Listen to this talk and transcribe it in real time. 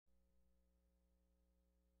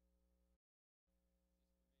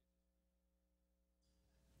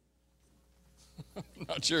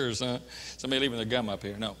Not yours, huh? Somebody leaving their gum up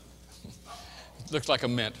here. No. Looks like a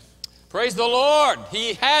mint. Praise the Lord.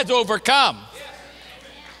 He has overcome.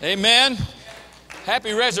 Amen.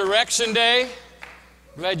 Happy Resurrection Day.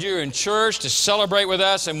 Glad you're in church to celebrate with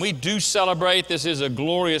us, and we do celebrate. This is a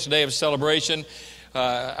glorious day of celebration.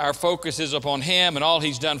 Our focus is upon Him and all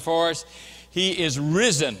He's done for us. He is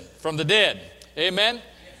risen from the dead. Amen.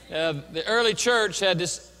 The early church had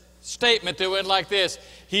this statement that went like this: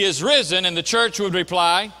 He is risen, and the church would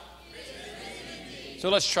reply. So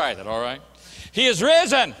let's try that, all right? He is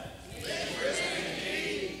risen. He is risen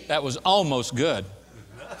indeed. That was almost good.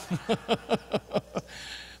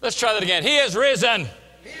 Let's try that again. He is risen.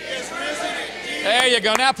 He is risen indeed. There you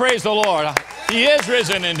go. Now praise the Lord. He is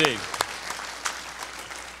risen indeed.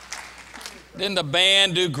 Didn't the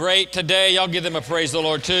band do great today? Y'all give them a praise the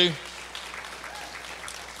Lord too.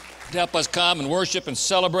 To help us come and worship and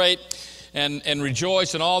celebrate and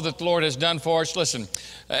rejoice in all that the Lord has done for us. Listen,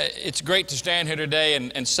 it's great to stand here today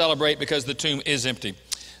and celebrate because the tomb is empty.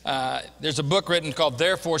 There's a book written called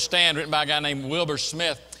Therefore Stand, written by a guy named Wilbur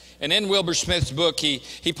Smith. And in Wilbur Smith's book,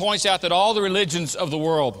 he points out that all the religions of the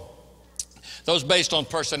world, those based on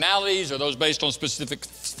personalities or those based on specific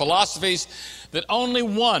philosophies, that only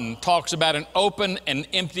one talks about an open and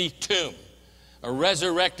empty tomb, a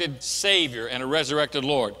resurrected Savior and a resurrected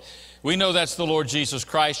Lord. We know that's the Lord Jesus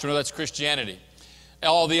Christ. We know that's Christianity.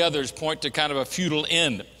 All the others point to kind of a futile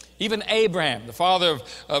end. Even Abraham, the father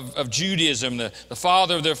of Judaism, the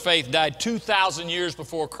father of their faith, died 2,000 years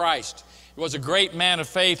before Christ. He was a great man of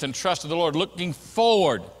faith and trusted the Lord, looking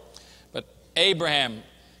forward. But Abraham,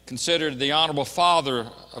 considered the honorable father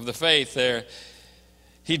of the faith there,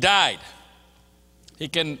 he died. He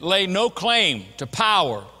can lay no claim to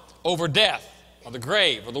power over death or the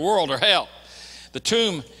grave or the world or hell. The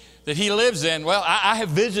tomb that he lives in, well, I have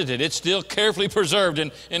visited. It's still carefully preserved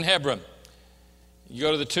in Hebron. You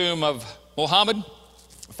go to the tomb of Muhammad,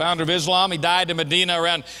 founder of Islam. He died in Medina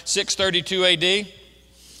around 632 AD.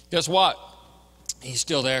 Guess what? He's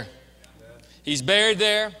still there. He's buried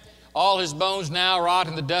there. All his bones now rot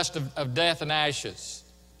in the dust of death and ashes.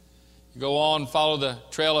 You go on, follow the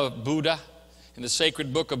trail of Buddha in the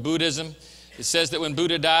sacred book of Buddhism. It says that when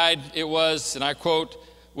Buddha died, it was, and I quote,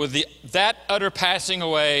 with that utter passing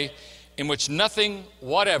away in which nothing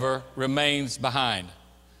whatever remains behind.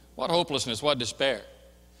 What hopelessness, what despair.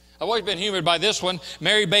 I've always been humored by this one.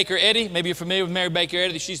 Mary Baker Eddy, maybe you're familiar with Mary Baker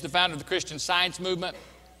Eddy. She's the founder of the Christian Science movement.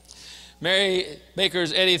 Mary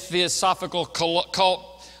Baker's Eddy Theosophical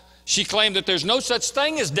cult, she claimed that there's no such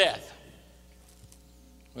thing as death.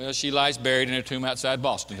 Well, she lies buried in her tomb outside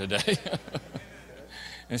Boston today.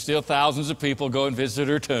 And still thousands of people go and visit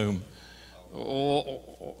her tomb.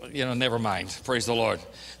 Oh, never mind. Praise the Lord.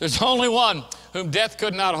 There's only one whom death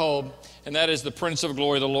could not hold, and that is the Prince of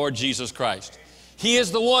Glory, the Lord Jesus Christ. He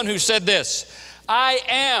is the one who said this: I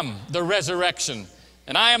am the resurrection,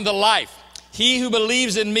 and I am the life. He who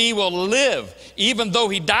believes in me will live, even though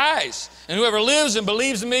he dies. And whoever lives and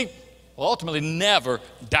believes in me will ultimately never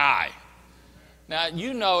die. Now,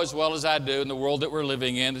 you know as well as I do, in the world that we're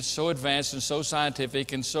living in, it's so advanced and so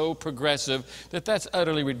scientific and so progressive that that's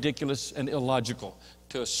utterly ridiculous and illogical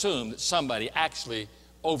to assume that somebody actually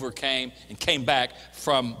overcame and came back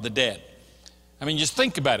from the dead. I mean, just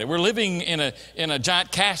think about it. We're living in a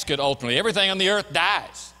giant casket ultimately. Everything on the earth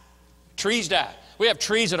dies. Trees die. We have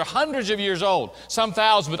trees that are hundreds of years old, some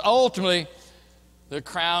thousands, but ultimately their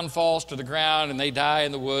crown falls to the ground and they die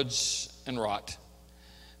in the woods and rot.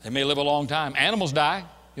 They may live a long time. Animals die.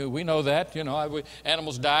 We know that.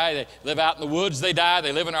 Animals die. They live out in the woods. They die.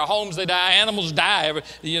 They live in our homes. They die. Animals die.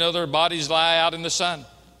 Their bodies lie out in the sun.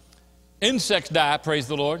 Insects die, praise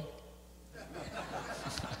the Lord.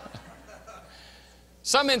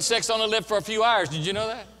 Some insects only live for a few hours. Did you know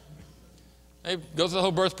that? They go through the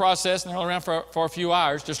whole birth process and they're only around for a few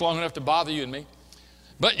hours, just long enough to bother you and me.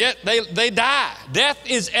 But yet they die. Death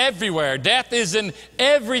is everywhere. Death is in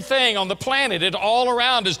everything on the planet. It's all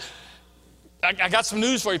around us. I got some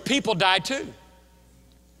news for you. People die too.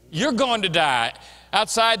 You're going to die.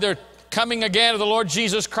 Outside they're coming again of the Lord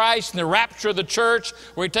Jesus Christ and the rapture of the church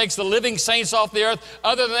where He takes the living saints off the earth.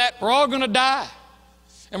 Other than that, we're all going to die.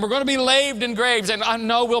 And we're going to be laid in graves. And I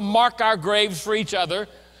know we'll mark our graves for each other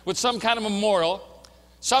with some kind of memorial.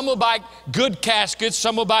 Some will buy good caskets.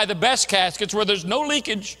 Some will buy the best caskets where there's no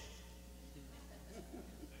leakage,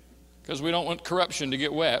 because we don't want corruption to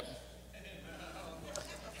get wet.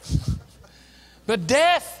 But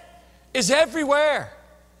death is everywhere.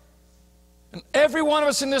 And every one of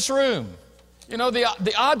us in this room,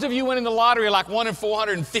 the odds of you winning the lottery are like 1 in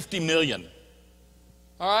 450 million.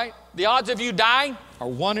 All right? The odds of you dying are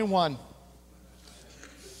 1 in 1.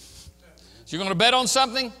 So you're going to bet on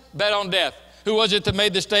something? Bet on death. Who was it that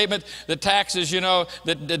made the statement that taxes,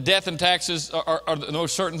 that death and taxes are no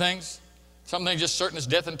certain things? Something just certain as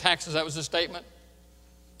death and taxes, that was the statement?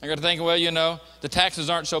 I got to think, well, the taxes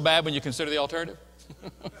aren't so bad when you consider the alternative.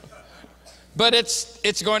 But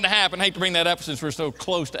it's going to happen. I hate to bring that up since we're so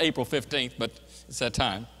close to April 15th, but it's that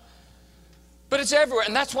time. But it's everywhere,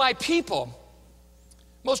 and that's why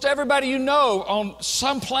most everybody you know on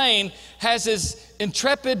some plane has this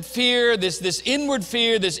intrepid fear, this inward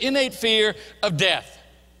fear, this innate fear of death.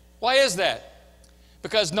 Why is that?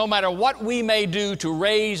 Because no matter what we may do to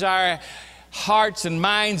raise our hearts and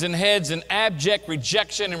minds and heads in abject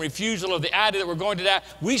rejection and refusal of the idea that we're going to die,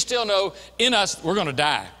 we still know in us we're going to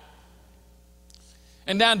die.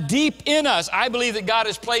 And down deep in us, I believe that God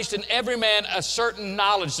has placed in every man a certain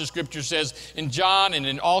knowledge, the Scripture says in John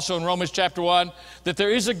and also in Romans chapter 1, that there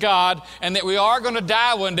is a God and that we are going to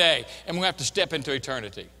die one day and we have to step into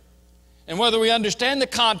eternity. And whether we understand the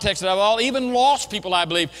context of all, even lost people, I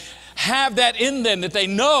believe, have that in them, that they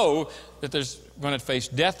know that there's going to face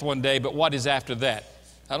death one day, but what is after that?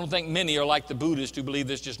 I don't think many are like the Buddhists who believe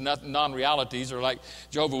there's just non-realities, or like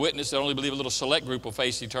Jehovah's Witnesses that only believe a little select group will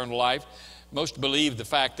face eternal life. Most believe the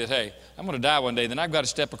fact that, hey, I'm going to die one day, then I've got to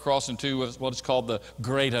step across into what is called the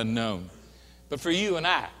great unknown. But for you and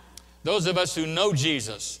I, those of us who know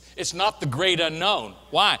Jesus, it's not the great unknown.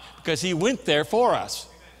 Why? Because He went there for us.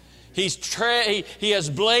 He has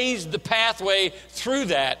blazed the pathway through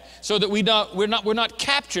that so that we're not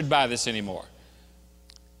captured by this anymore.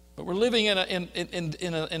 But we're living in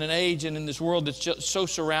an age and in this world that's just so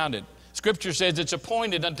surrounded. Scripture says it's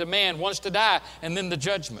appointed unto man once to die and then the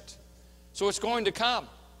judgment. So it's going to come.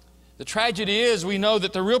 The tragedy is we know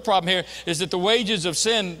that the real problem here is that the wages of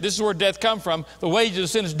sin, this is where death comes from, the wages of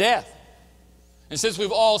sin is death. And since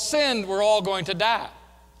we've all sinned, we're all going to die.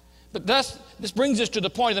 But thus, this brings us to the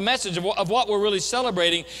point of the message of what we're really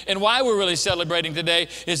celebrating, and why we're really celebrating today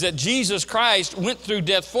is that Jesus Christ went through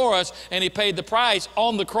death for us, and He paid the price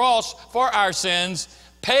on the cross for our sins,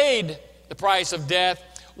 paid the price of death,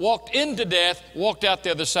 walked into death, walked out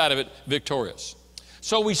the other side of it victorious.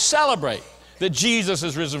 So we celebrate that Jesus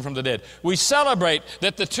is risen from the dead. We celebrate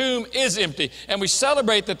that the tomb is empty. And we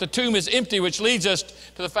celebrate that the tomb is empty, which leads us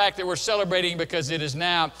to the fact that we're celebrating because it is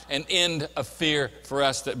now an end of fear for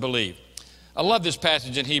us that believe. I love this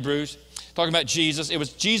passage in Hebrews, talking about Jesus. It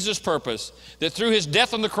was Jesus' purpose that through His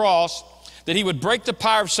death on the cross, that He would break the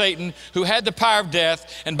power of Satan, who had the power of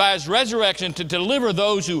death, and by His resurrection to deliver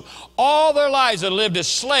those who all their lives had lived as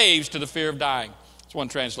slaves to the fear of dying. That's one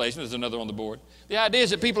translation. There's another on the board. The idea is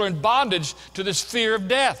that people are in bondage to this fear of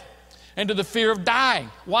death and to the fear of dying.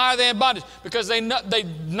 Why are they in bondage? Because they're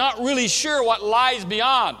not really sure what lies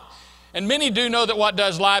beyond. And many do know that what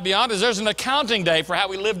does lie beyond is there's an accounting day for how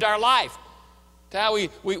we lived our life, to how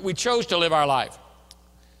we chose to live our life.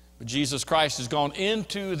 But Jesus Christ has gone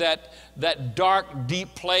into that dark,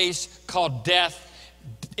 deep place called death,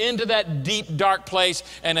 into that deep, dark place,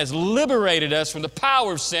 and has liberated us from the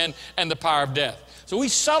power of sin and the power of death. So we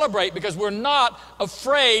celebrate because we're not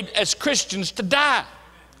afraid as Christians to die.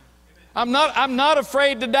 I'm not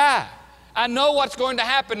afraid to die. I know what's going to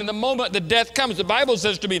happen in the moment that death comes. The Bible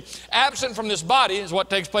says to be absent from this body is what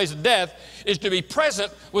takes place at death, is to be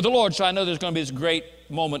present with the Lord. So I know there's going to be this great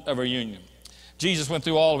moment of reunion. Jesus went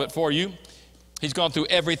through all of it for you. He's gone through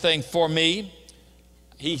everything for me.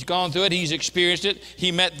 He's gone through it. He's experienced it.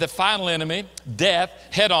 He met the final enemy, death,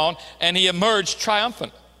 head on, and He emerged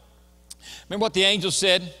triumphant. Remember what the angels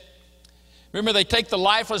said? Remember, they take the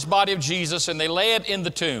lifeless body of Jesus and they lay it in the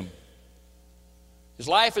tomb. His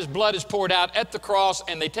life, His blood is poured out at the cross,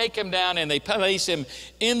 and they take Him down and they place Him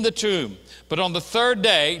in the tomb. But on the third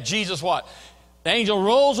day, Jesus what? The angel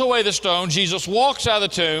rolls away the stone. Jesus walks out of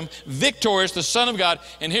the tomb, victorious, the Son of God.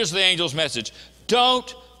 And here's the angel's message.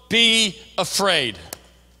 Don't be afraid.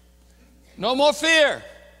 No more fear.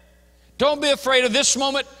 Don't be afraid of this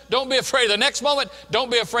moment. Don't be afraid of the next moment.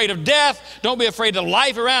 Don't be afraid of death. Don't be afraid of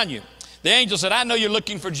life around you. The angel said, I know you're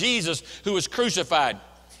looking for Jesus who was crucified.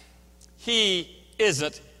 He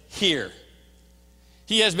isn't here.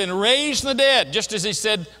 He has been raised from the dead, just as He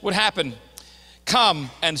said would happen.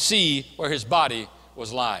 Come and see where His body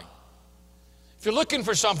was lying. If you're looking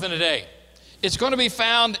for something today, it's going to be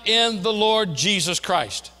found in the Lord Jesus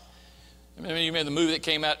Christ. You remember the movie that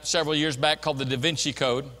came out several years back called The Da Vinci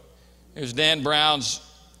Code? It was Dan Brown's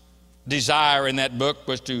desire in that book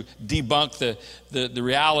was to debunk the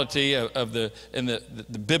reality of the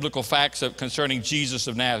biblical facts concerning Jesus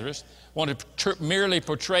of Nazareth. Wanted to merely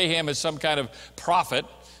portray Him as some kind of prophet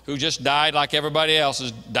who just died like everybody else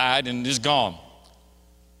has died and is gone.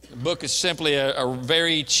 The book is simply a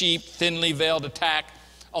very cheap, thinly veiled attack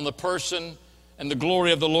on the person and the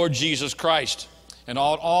glory of the Lord Jesus Christ and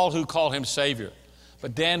all who call him Savior.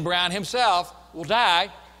 But Dan Brown himself will die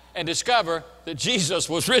and discover that Jesus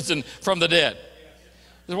was risen from the dead.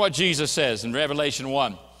 This is what Jesus says in Revelation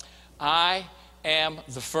 1. I am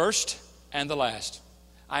the first and the last.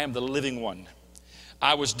 I am the living one.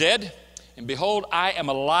 I was dead, and behold, I am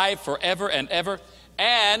alive forever and ever.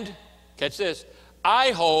 And, catch this, I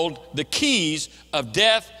hold the keys of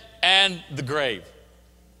death and the grave.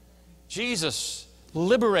 Jesus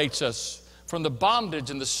liberates us from the bondage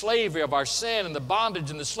and the slavery of our sin and the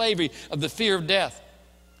bondage and the slavery of the fear of death.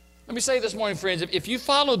 Let me say this morning, friends, if you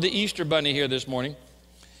followed the Easter Bunny here this morning,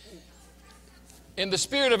 in the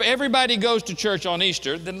spirit of everybody goes to church on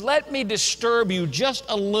Easter, then let me disturb you just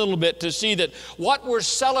a little bit to see that what we're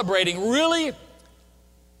celebrating really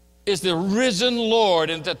is the risen Lord,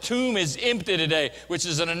 and the tomb is empty today, which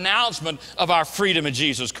is an announcement of our freedom in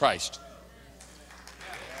Jesus Christ.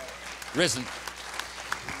 Risen.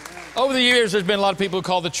 Over the years, there's been a lot of people who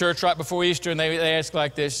call the church right before Easter, and they ask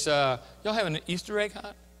like this, y'all having an Easter egg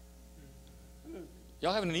hunt?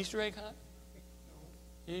 Y'all having an Easter egg hunt?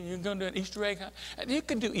 You're going to do an Easter egg hunt? You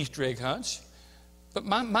can do Easter egg hunts, but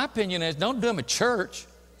my opinion is don't do them at church.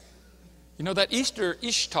 You know, that Easter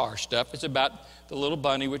Ishtar stuff is about the little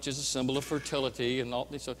bunny, which is a symbol of fertility and all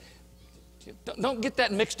this. So don't get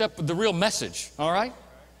that mixed up with the real message, all right?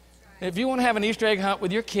 If you want to have an Easter egg hunt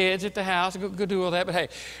with your kids at the house, go do all that. But hey,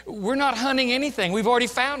 we're not hunting anything. We've already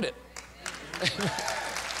found it.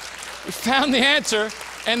 We found the answer,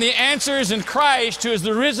 and the answer is in Christ, who is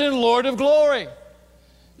the risen Lord of glory.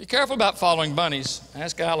 Be careful about following bunnies.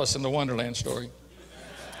 Ask Alice in the Wonderland story.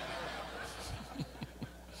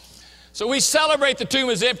 So we celebrate the tomb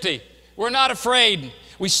is empty. We're not afraid.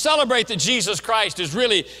 We celebrate that Jesus Christ is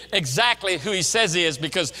really exactly who he says he is,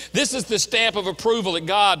 because this is the stamp of approval that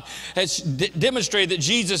God has demonstrated that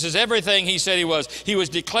Jesus is everything he said he was. He was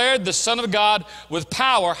declared the Son of God with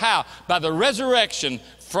power. How? By the resurrection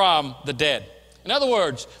from the dead. In other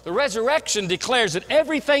words, the resurrection declares that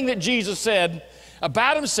everything that Jesus said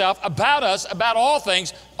about himself, about us, about all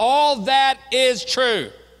things, all that is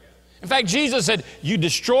true. In fact, Jesus said, you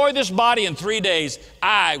destroy this body in 3 days,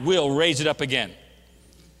 I will raise it up again.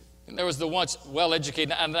 And there was the once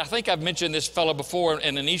well-educated, and I think I've mentioned this fellow before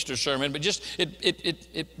in an Easter sermon, but just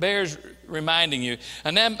it bears reminding you.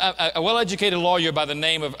 And then a well-educated lawyer by the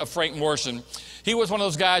name of Frank Morrison, he was one of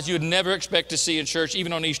those guys you would never expect to see in church,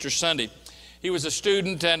 even on Easter Sunday. He was a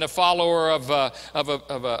student and a follower of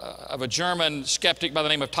a German skeptic by the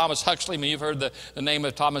name of Thomas Huxley. I mean, you've heard the name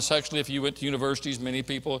of Thomas Huxley. If you went to universities, many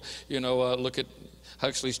people, look at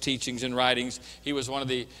Huxley's teachings and writings. He was one of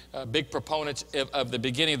the big proponents of the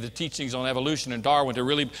beginning of the teachings on evolution and Darwin to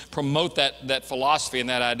really promote that philosophy and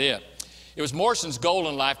that idea. It was Morrison's goal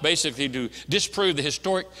in life basically to disprove the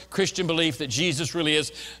historic Christian belief that Jesus really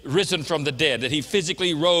is risen from the dead, that he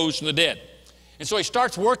physically rose from the dead. And so he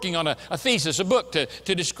starts working on a thesis, a book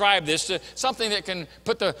to describe this, something that can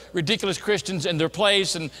put the ridiculous Christians in their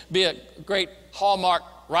place and be a great hallmark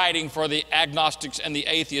writing for the agnostics and the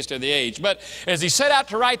atheists of the age. But as he set out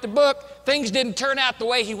to write the book, things didn't turn out the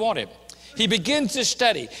way he wanted. He begins to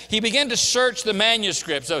study. He began to search the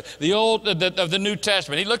manuscripts of the New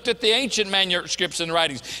Testament. He looked at the ancient manuscripts and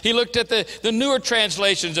writings. He looked at the newer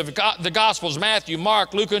translations of the Gospels, Matthew,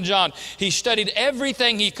 Mark, Luke, and John. He studied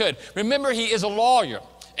everything he could. Remember, he is a lawyer.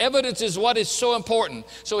 Evidence is what is so important.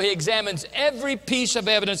 So he examines every piece of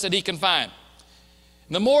evidence that he can find.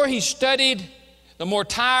 And the more he studied, the more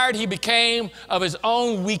tired he became of his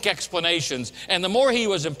own weak explanations, and the more he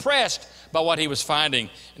was impressed by what he was finding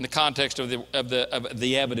in the context of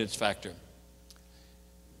the evidence factor.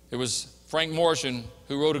 It was Frank Morrison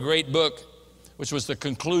who wrote a great book, which was the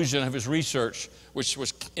conclusion of his research, which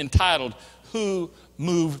was entitled, Who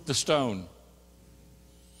Moved the Stone?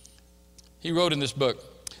 He wrote in this book,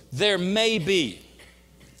 there may be,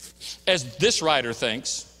 as this writer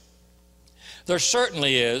thinks, there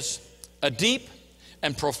certainly is a deep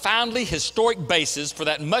and profoundly historic basis for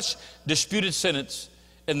that much disputed sentence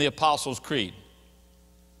in the Apostles' Creed.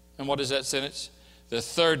 And what is that sentence? The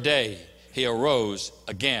third day he arose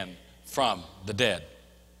again from the dead.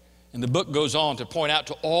 And the book goes on to point out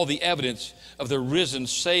to all the evidence of the risen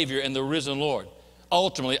Savior and the risen Lord.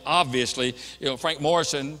 Ultimately, obviously, Frank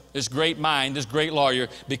Morrison, this great mind, this great lawyer,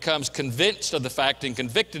 becomes convinced of the fact and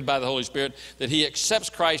convicted by the Holy Spirit that he accepts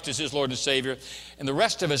Christ as his Lord and Savior. And the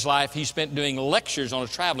rest of his life, he spent doing lectures on a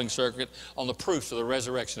traveling circuit on the proofs of the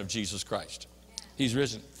resurrection of Jesus Christ. He's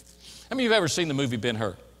risen. How many of you have ever seen the movie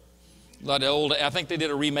Ben-Hur? A lot of old, I think they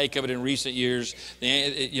did a remake of it in recent years.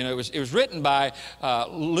 It was written by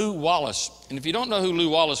Lew Wallace. And if you don't know who Lew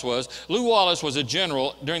Wallace was a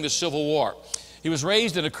general during the Civil War. He was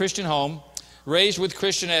raised in a Christian home, raised with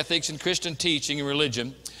Christian ethics and Christian teaching and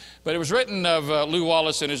religion. But it was written of Lew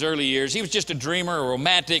Wallace in his early years. He was just a dreamer, a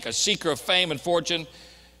romantic, a seeker of fame and fortune.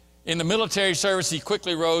 In the military service, he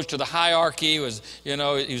quickly rose to the hierarchy. He was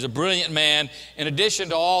a brilliant man. In addition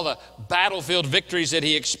to all the battlefield victories that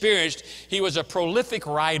he experienced, he was a prolific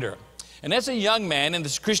writer. And as a young man in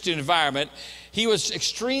this Christian environment, he was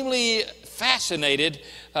extremely fascinated,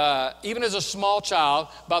 even as a small child,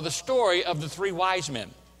 by the story of the three wise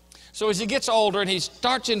men. So as he gets older and he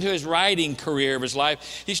starts into his writing career of his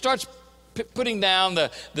life, he starts putting down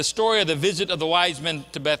the story of the visit of the wise men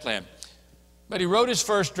to Bethlehem. But he wrote his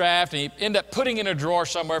first draft and he ended up putting it in a drawer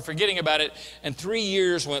somewhere, forgetting about it, and 3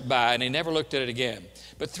 years went by and he never looked at it again.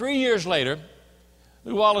 But 3 years later,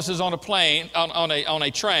 Lew Wallace is on a plane, on a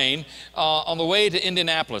train on the way to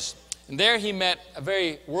Indianapolis. And there he met a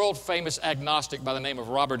very world-famous agnostic by the name of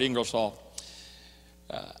Robert Ingersoll.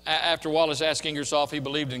 After Wallace asked Ingersoll if he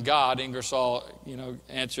believed in God, Ingersoll,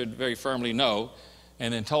 answered very firmly no,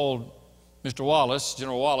 and then told Mr. Wallace,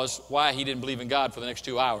 General Wallace, why he didn't believe in God for the next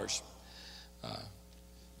 2 hours.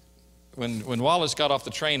 When Wallace got off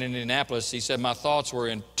the train in Indianapolis, he said, my thoughts were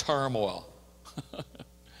in turmoil.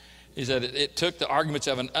 He said, it took the arguments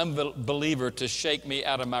of an unbeliever to shake me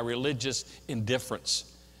out of my religious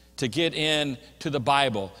indifference, to get into the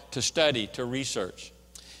Bible, to study, to research.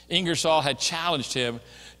 Ingersoll had challenged him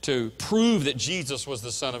to prove that Jesus was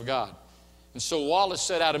the Son of God. And so Wallace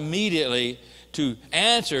set out immediately to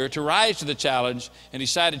rise to the challenge, and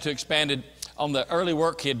decided to expand it on the early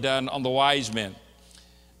work he had done on the wise men.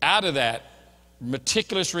 Out of that,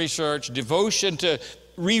 meticulous research, devotion to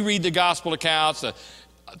reread the gospel accounts,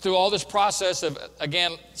 through all this process of,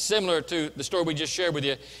 again, similar to the story we just shared with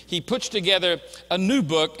you, he puts together a new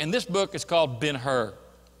book, and this book is called Ben-Hur.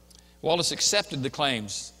 Wallace accepted the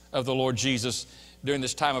claims of the Lord Jesus during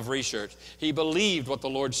this time of research. He believed what the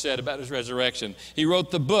Lord said about his resurrection. He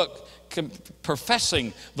wrote the book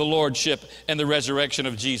professing the lordship and the resurrection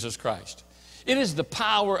of Jesus Christ. It is the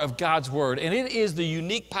power of God's word, and it is the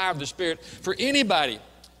unique power of the Spirit for anybody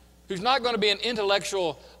who's not going to be an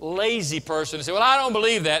intellectual, lazy person and say, well, I don't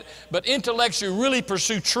believe that, but intellectually really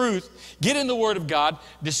pursue truth, get in the Word of God,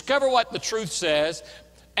 discover what the truth says,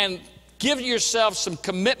 and give yourself some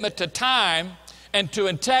commitment to time and to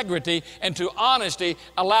integrity and to honesty.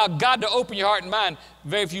 Allow God to open your heart and mind.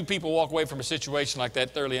 Very few people walk away from a situation like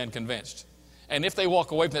that thoroughly unconvinced. And if they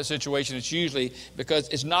walk away from that situation, it's usually because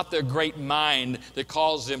it's not their great mind that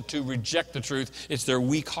causes them to reject the truth. It's their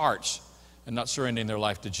weak hearts and not surrendering their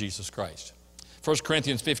life to Jesus Christ. 1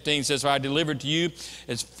 Corinthians 15 says, for I delivered to you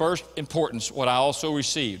as first importance what I also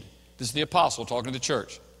received. This is the apostle talking to the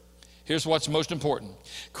church. Here's what's most important.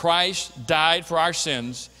 Christ died for our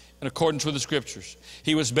sins in accordance with the Scriptures.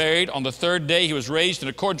 He was buried. On the third day, he was raised in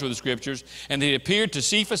accordance with the Scriptures. And he appeared to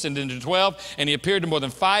Cephas and then to 12, and he appeared to more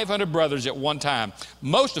than 500 brothers at one time,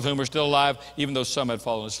 most of whom are still alive, even though some had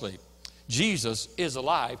fallen asleep. Jesus is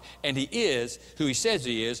alive, and he is who he says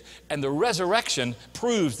he is, and the resurrection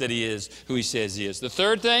proves that he is who he says he is. The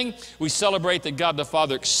third thing, we celebrate that God the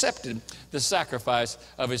Father accepted the sacrifice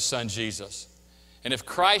of his Son Jesus. And if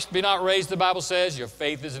Christ be not raised, the Bible says, your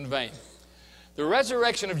faith is in vain. The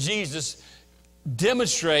resurrection of Jesus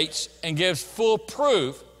demonstrates and gives full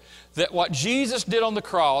proof that what Jesus did on the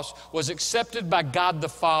cross was accepted by God the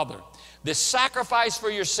Father. The sacrifice for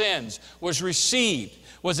your sins was received,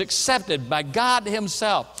 was accepted by God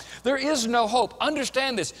himself. There is no hope.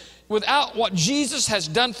 Understand this. Without what Jesus has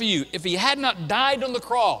done for you, if he had not died on the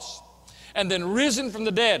cross and then risen from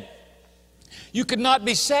the dead, you could not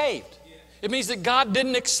be saved. It means that God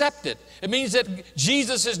didn't accept it. It means that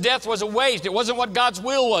Jesus' death was a waste. It wasn't what God's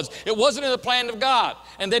will was. It wasn't in the plan of God.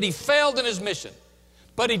 And that he failed in his mission.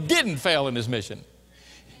 But he didn't fail in his mission.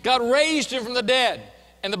 God raised him from the dead.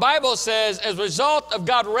 And the Bible says, as a result of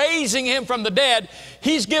God raising him from the dead,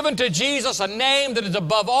 he's given to Jesus a name that is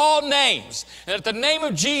above all names. And at the name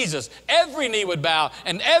of Jesus, every knee would bow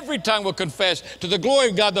and every tongue will confess to the glory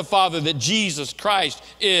of God the Father that Jesus Christ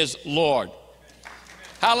is Lord.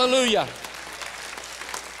 Hallelujah.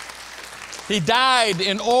 He died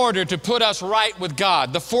in order to put us right with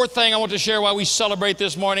God. The fourth thing I want to share why we celebrate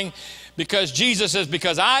this morning, because Jesus says,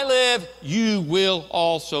 because I live, you will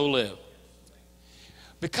also live.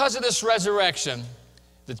 Because of this resurrection,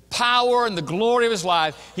 the power and the glory of his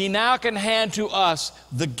life, he now can hand to us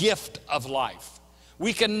the gift of life.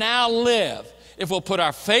 We can now live. If we'll put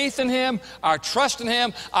our faith in him, our trust in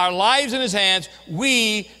him, our lives in his hands,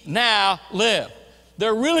 we now live.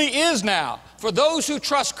 There really is now, for those who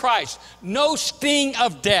trust Christ, no sting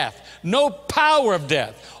of death, no power of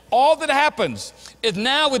death. All that happens is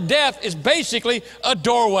now with death is basically a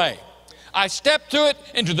doorway. I step through it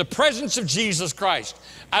into the presence of Jesus Christ.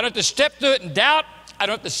 I don't have to step through it in doubt. I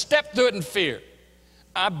don't have to step through it in fear.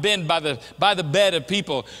 I've been by the bed of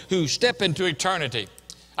people who step into eternity.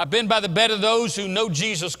 I've been by the bed of those who know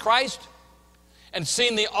Jesus Christ and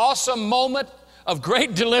seen the awesome moment of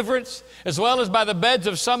great deliverance, as well as by the beds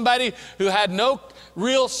of somebody who had no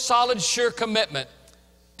real solid, sure commitment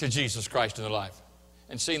to Jesus Christ in their life,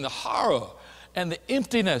 and seen the horror and the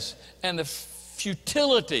emptiness and the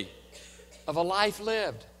futility of a life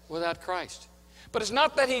lived without Christ. But it's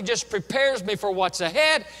not that He just prepares me for what's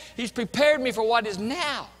ahead. He's prepared me for what is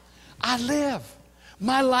now. I live.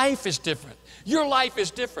 My life is different. Your life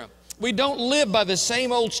is different. We don't live by the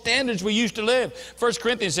same old standards we used to live. 1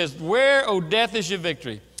 Corinthians says, where, O death, is your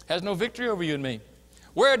victory? Has no victory over you and me.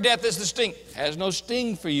 Where, death, is the sting? Has no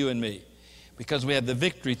sting for you and me. Because we have the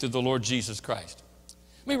victory through the Lord Jesus Christ.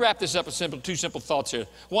 Let me wrap this up with two simple thoughts here.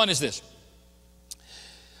 One is this.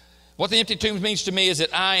 What the empty tomb means to me is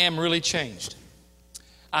that I am really changed.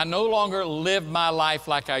 I no longer live my life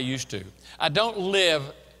like I used to. I don't live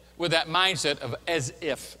with that mindset of as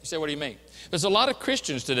if. You say, what do you mean? There's a lot of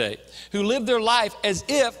Christians today who live their life as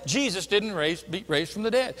if Jesus didn't be raised from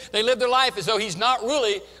the dead. They live their life as though He's not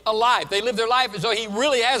really alive. They live their life as though He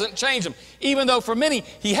really hasn't changed them, even though for many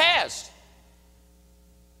He has.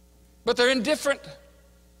 But they're indifferent.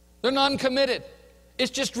 They're non-committed.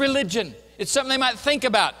 It's just religion. It's something they might think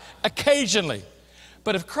about occasionally.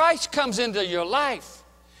 But if Christ comes into your life,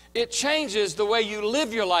 it changes the way you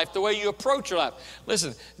live your life, the way you approach your life.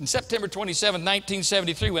 Listen, in September 27,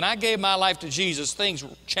 1973, when I gave my life to Jesus, things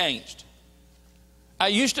changed. I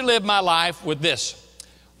used to live my life with this.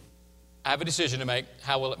 I have a decision to make.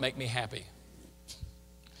 How will it make me happy?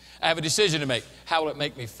 I have a decision to make. How will it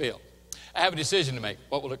make me feel? I have a decision to make.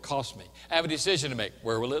 What will it cost me? I have a decision to make.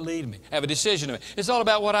 Where will it lead me? I have a decision to make. It's all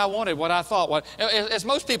about what I wanted, what I thought, as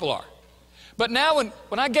most people are. But now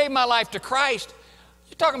when I gave my life to Christ,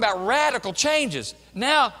 you're talking about radical changes.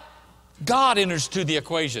 Now, God enters to the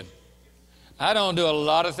equation. I don't do a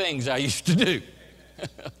lot of things I used to do.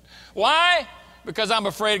 Why? Because I'm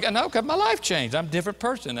afraid. No, because my life changed. I'm a different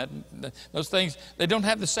person. Those things, they don't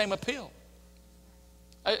have the same appeal.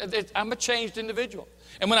 I'm a changed individual.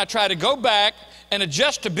 And when I try to go back and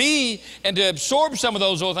adjust to be and to absorb some of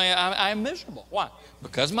those old things, I'm miserable. Why?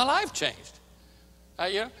 Because my life changed.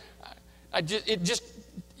 I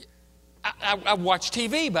watch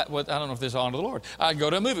TV, but I don't know if this honor the Lord. I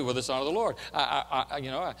go to a movie with this honor the Lord.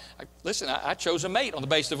 Listen, I chose a mate on the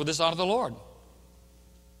basis of this honor the Lord.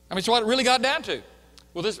 I mean, it's what it really got down to.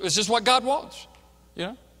 Well, this is what God wants, you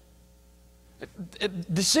know.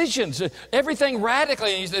 Decisions, everything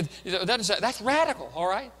radically. That's radical, all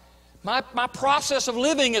right? My process of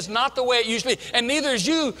living is not the way it used to be, and neither is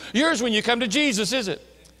yours when you come to Jesus, is it?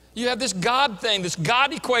 You have this God thing, this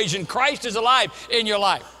God equation. Christ is alive in your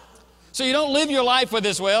life. So you don't live your life with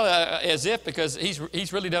this, as if, because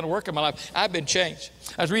he's really done a work in my life. I've been changed.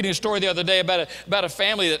 I was reading a story the other day about a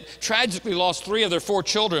family that tragically lost 3 of their 4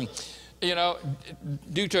 children,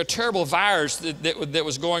 due to a terrible virus that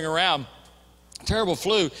was going around, terrible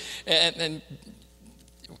flu. And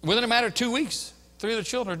within a matter of 2 weeks, 3 of the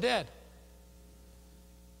children are dead.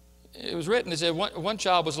 It was written, it said one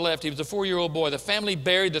child was left. He was a 4-year-old boy. The family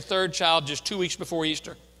buried the 3rd child just 2 weeks before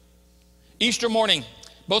Easter. Easter morning,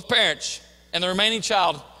 both parents and the remaining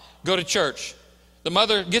child go to church. The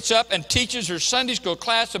mother gets up and teaches her Sunday school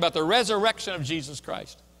class about the resurrection of Jesus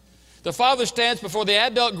Christ. The father stands before the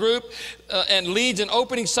adult group and leads an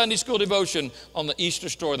opening Sunday school devotion on the Easter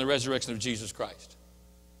story and the resurrection of Jesus Christ.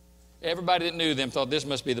 Everybody that knew them thought this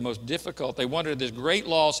must be the most difficult. They wondered this great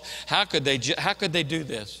loss. How could they do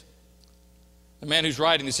this? The man who's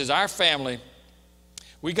writing this says, our family,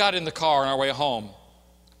 we got in the car on our way home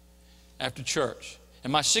after church.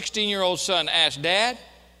 And my 16-year-old son asked, Dad,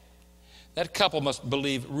 that couple must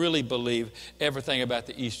really believe everything about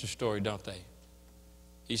the Easter story, don't they?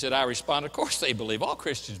 He said, I responded, of course they believe. All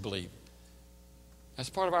Christians believe. That's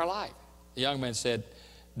part of our life. The young man said,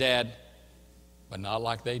 Dad, but not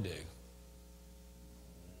like they do.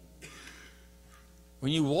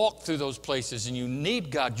 When you walk through those places and you need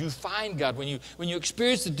God, you find God. When you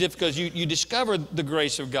experience the difficulties, you discover the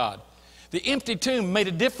grace of God. The empty tomb made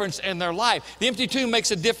a difference in their life. The empty tomb makes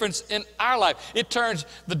a difference in our life. It turns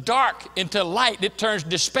the dark into light. It turns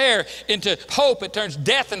despair into hope. It turns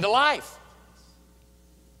death into life.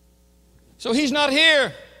 So he's not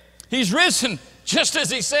here. He's risen, just as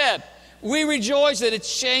he said. We rejoice that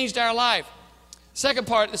it's changed our life.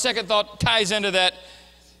 The second thought ties into that.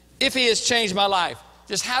 If he has changed my life,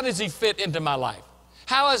 just how does he fit into my life?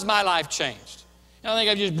 How has my life changed? I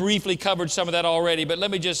think I've just briefly covered some of that already, but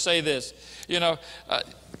let me just say this.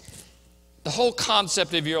 the whole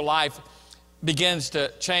concept of your life begins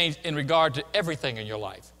to change in regard to everything in your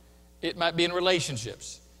life. It might be in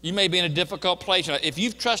relationships. You may be in a difficult place. If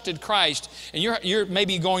you've trusted Christ and you're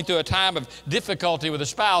maybe going through a time of difficulty with a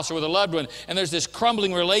spouse or with a loved one, and there's this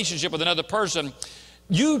crumbling relationship with another person,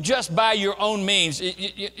 you just by your own means,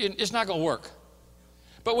 it's not going to work.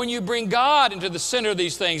 But when you bring God into the center of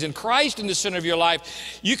these things and Christ in the center of your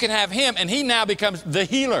life, you can have Him, and He now becomes the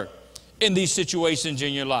healer in these situations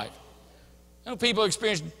in your life. You know, people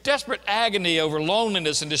experience desperate agony over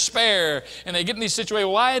loneliness and despair, and they get in these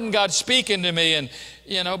situations, why isn't God speaking to me? And,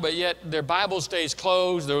 you know, but yet their Bible stays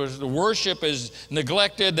closed, the worship is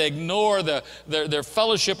neglected, they ignore their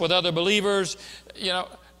fellowship with other believers. You know,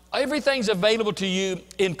 everything's available to you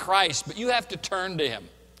in Christ, but you have to turn to Him.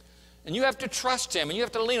 And you have to trust Him, and you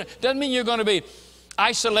have to lean on Him. Doesn't mean you're going to be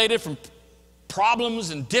isolated from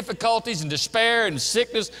problems and difficulties and despair and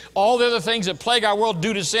sickness, all the other things that plague our world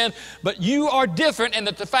due to sin, but you are different in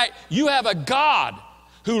that the fact you have a God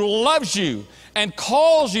who loves you and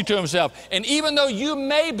calls you to Himself. And even though you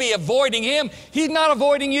may be avoiding Him, He's not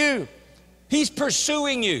avoiding you. He's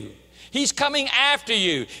pursuing you. He's coming after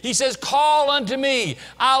you. He says, call unto me,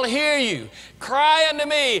 I'll hear you. Cry unto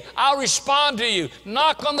me, I'll respond to you.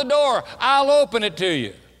 Knock on the door, I'll open it to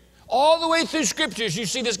you. All the way through Scriptures, you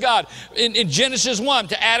see this God. In Genesis 1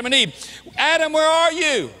 to Adam and Eve. Adam, where are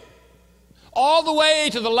you? All the way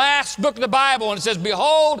to the last book of the Bible, and it says,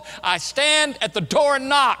 behold, I stand at the door and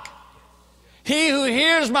knock. He who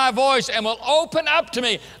hears my voice and will open up to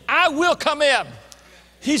me, I will come in.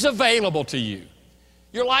 He's available to you.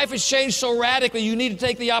 Your life has changed so radically, you need to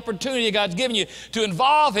take the opportunity God's given you to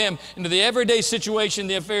involve Him into the everyday situation,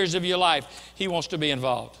 the affairs of your life. He wants to be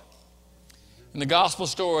involved. In the gospel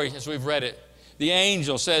story, as we've read it, the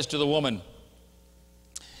angel says to the woman,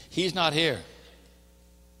 He's not here.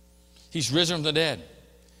 He's risen from the dead.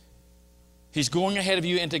 He's going ahead of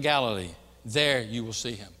you into Galilee. There you will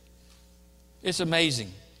see Him. It's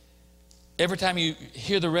amazing. Every time you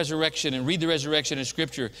hear the resurrection and read the resurrection in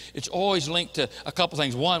Scripture, it's always linked to a couple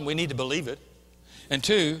things. One, we need to believe it. And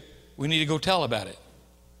two, we need to go tell about it.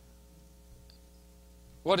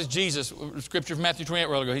 What is Jesus? Scripture from Matthew 28 a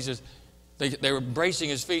while ago. He says, they were embracing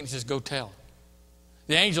His feet and He says, go tell.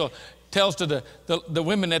 The angel tells to the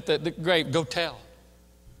women at the grave, go tell.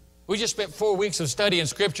 We just spent 4 weeks of studying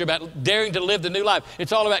Scripture about daring to live the new life.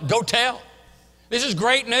 It's all about go tell. This is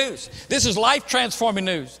great news. This is life-transforming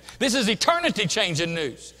news. This is eternity-changing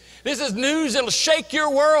news. This is news that will shake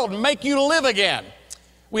your world and make you live again.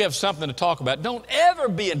 We have something to talk about. Don't ever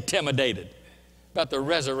be intimidated about the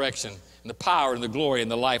resurrection and the power and the glory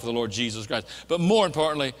and the life of the Lord Jesus Christ. But more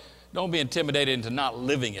importantly, don't be intimidated into not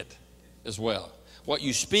living it as well. What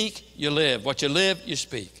you speak, you live. What you live, you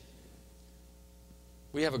speak.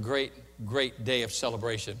 We have a great, great day of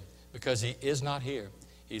celebration because He is not here.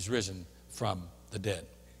 He's risen from the dead.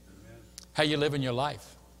 Amen. How you live in your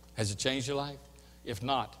life? Has it changed your life? If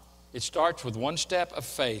not, it starts with one step of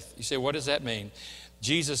faith. You say, what does that mean?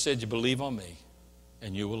 Jesus said, you believe on me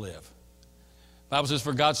and you will live. The Bible says,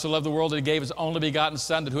 for God so loved the world that He gave His only begotten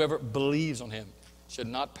Son, that whoever believes on Him should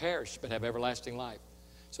not perish but have everlasting life.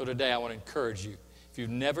 So today I want to encourage you. If you've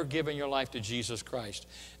never given your life to Jesus Christ,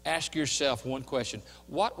 ask yourself one question.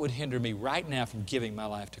 What would hinder me right now from giving my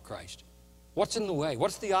life to Christ? What's in the way?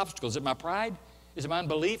 What's the obstacle? Is it my pride? Is it my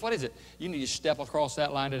unbelief? What is it? You need to step across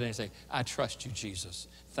that line today and say, I trust you, Jesus.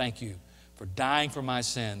 Thank you for dying for my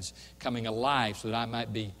sins, coming alive so that I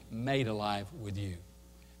might be made alive with you.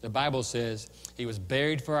 The Bible says He was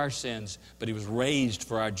buried for our sins, but He was raised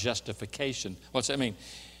for our justification. What's that mean?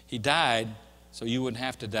 He died so you wouldn't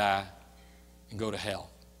have to die and go to hell.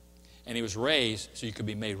 And He was raised so you could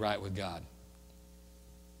be made right with God.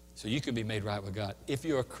 So you can be made right with God. If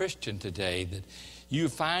you're a Christian today, that you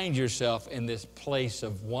find yourself in this place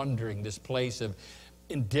of wondering, this place of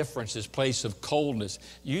indifference, this place of coldness,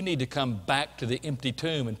 you need to come back to the empty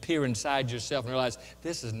tomb and peer inside yourself and realize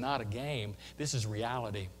this is not a game. This is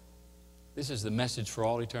reality. This is the message for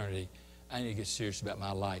all eternity. I need to get serious about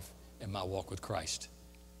my life and my walk with Christ.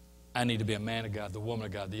 I need to be a man of God, the woman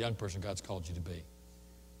of God, the young person God's called you to be.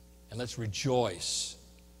 And let's rejoice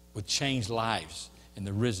with changed lives in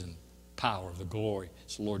the risen power of the glory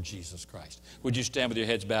of the Lord Jesus Christ. Would you stand with your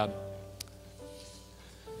heads bowed?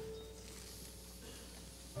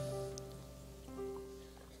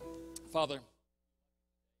 Father,